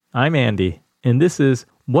I'm Andy, and this is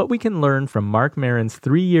What We Can Learn from Marc Maron's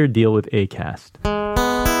 3-year deal with Acast.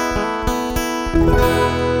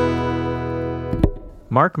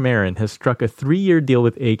 Marc Maron has struck a 3-year deal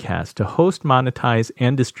with Acast to host, monetize,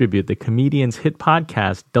 and distribute the comedian's hit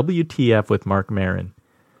podcast, WTF with Marc Maron.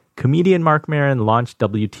 Comedian Marc Maron launched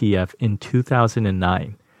WTF in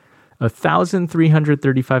 2009.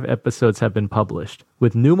 1,335 episodes have been published,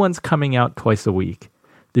 with new ones coming out twice a week.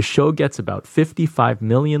 The show gets about 55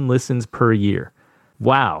 million listens per year.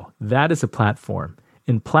 Wow, that is a platform.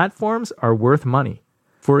 And platforms are worth money.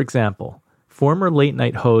 For example, former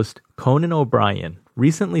late-night host Conan O'Brien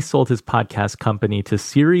recently sold his podcast company to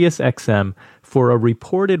SiriusXM for a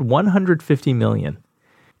reported $150 million.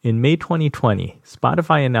 In May 2020,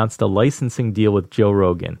 Spotify announced a licensing deal with Joe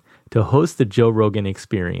Rogan to host the Joe Rogan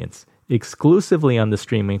Experience, exclusively on the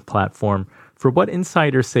streaming platform, for what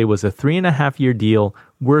insiders say was a 3.5-year deal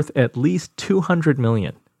worth at least $200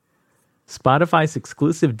 million. Spotify's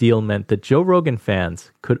exclusive deal meant that Joe Rogan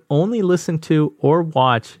fans could only listen to or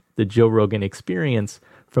watch the Joe Rogan Experience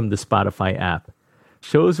from the Spotify app.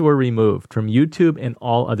 Shows were removed from YouTube and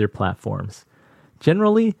all other platforms.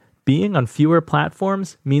 Generally, being on fewer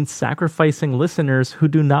platforms means sacrificing listeners who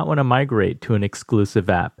do not want to migrate to an exclusive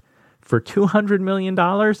app. For $200 million,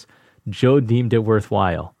 Joe deemed it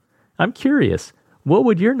worthwhile. I'm curious, what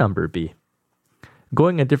would your number be?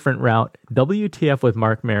 Going a different route, WTF with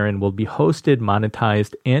Marc Maron will be hosted,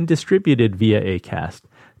 monetized, and distributed via Acast.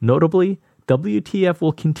 Notably, WTF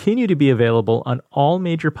will continue to be available on all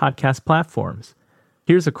major podcast platforms.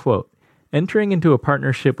 Here's a quote. Entering into a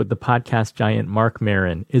partnership with the podcast giant Marc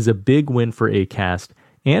Maron is a big win for Acast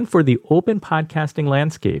and for the open podcasting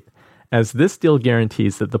landscape, as this deal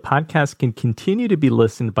guarantees that the podcast can continue to be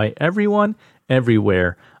listened by everyone,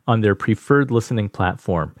 everywhere, on their preferred listening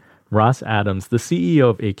platform, Ross Adams, the CEO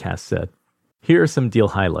of Acast, said. Here are some deal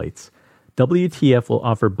highlights. WTF will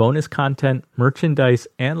offer bonus content, merchandise,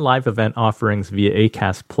 and live event offerings via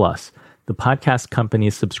Acast Plus, the podcast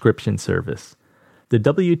company's subscription service. The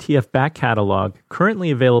WTF back catalog, currently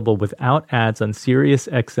available without ads on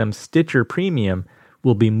SiriusXM Stitcher Premium,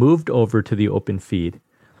 will be moved over to the open feed.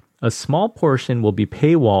 A small portion will be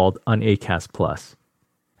paywalled on Acast Plus.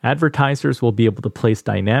 Advertisers will be able to place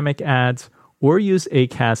dynamic ads or use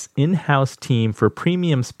Acast's in-house team for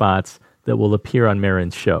premium spots that will appear on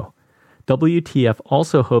Maron's show. WTF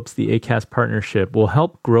also hopes the Acast partnership will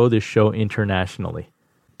help grow the show internationally.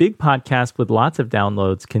 Big podcasts with lots of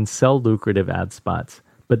downloads can sell lucrative ad spots,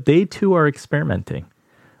 but they too are experimenting.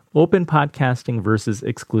 Open podcasting versus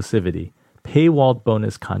exclusivity, paywalled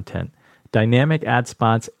bonus content, dynamic ad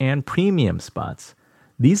spots, and premium spots.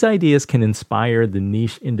 These ideas can inspire the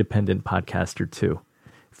niche independent podcaster too.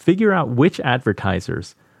 Figure out which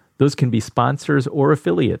advertisers, those can be sponsors or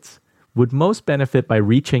affiliates, would most benefit by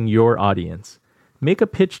reaching your audience. Make a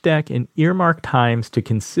pitch deck and earmark times to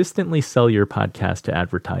consistently sell your podcast to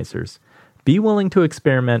advertisers. Be willing to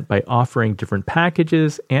experiment by offering different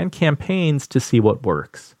packages and campaigns to see what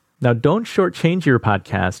works. Now, don't shortchange your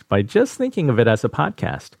podcast by just thinking of it as a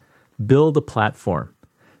podcast. Build a platform.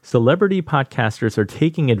 Celebrity podcasters are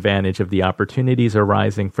taking advantage of the opportunities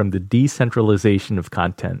arising from the decentralization of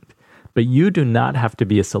content. But you do not have to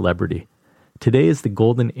be a celebrity. Today is the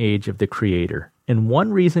golden age of the creator, and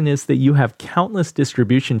one reason is that you have countless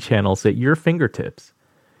distribution channels at your fingertips.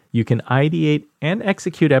 You can ideate and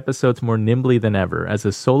execute episodes more nimbly than ever as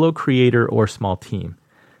a solo creator or small team.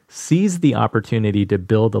 Seize the opportunity to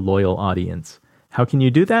build a loyal audience. How can you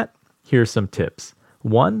do that? Here are some tips.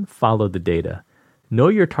 1. Follow the data. Know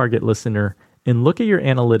your target listener and look at your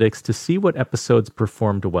analytics to see what episodes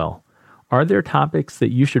performed well. Are there topics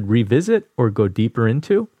that you should revisit or go deeper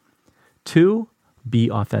into? 2. Be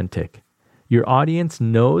authentic. Your audience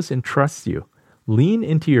knows and trusts you. Lean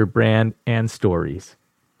into your brand and stories.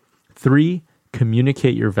 3.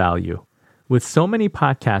 Communicate your value. With so many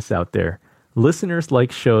podcasts out there, listeners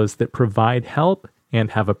like shows that provide help and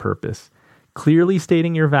have a purpose. Clearly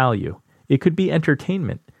stating your value, it could be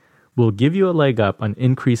entertainment, will give you a leg up on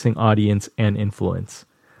increasing audience and influence.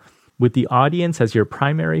 With the audience as your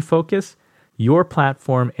primary focus, your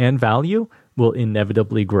platform and value will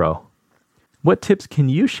inevitably grow. What tips can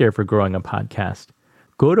you share for growing a podcast?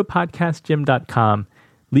 Go to podcastgym.com,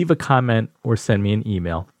 leave a comment, or send me an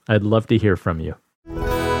email. I'd love to hear from you.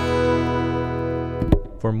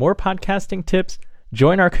 For more podcasting tips,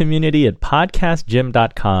 join our community at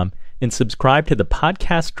podcastgym.com and subscribe to the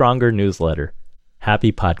Podcast Stronger newsletter.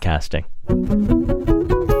 Happy podcasting.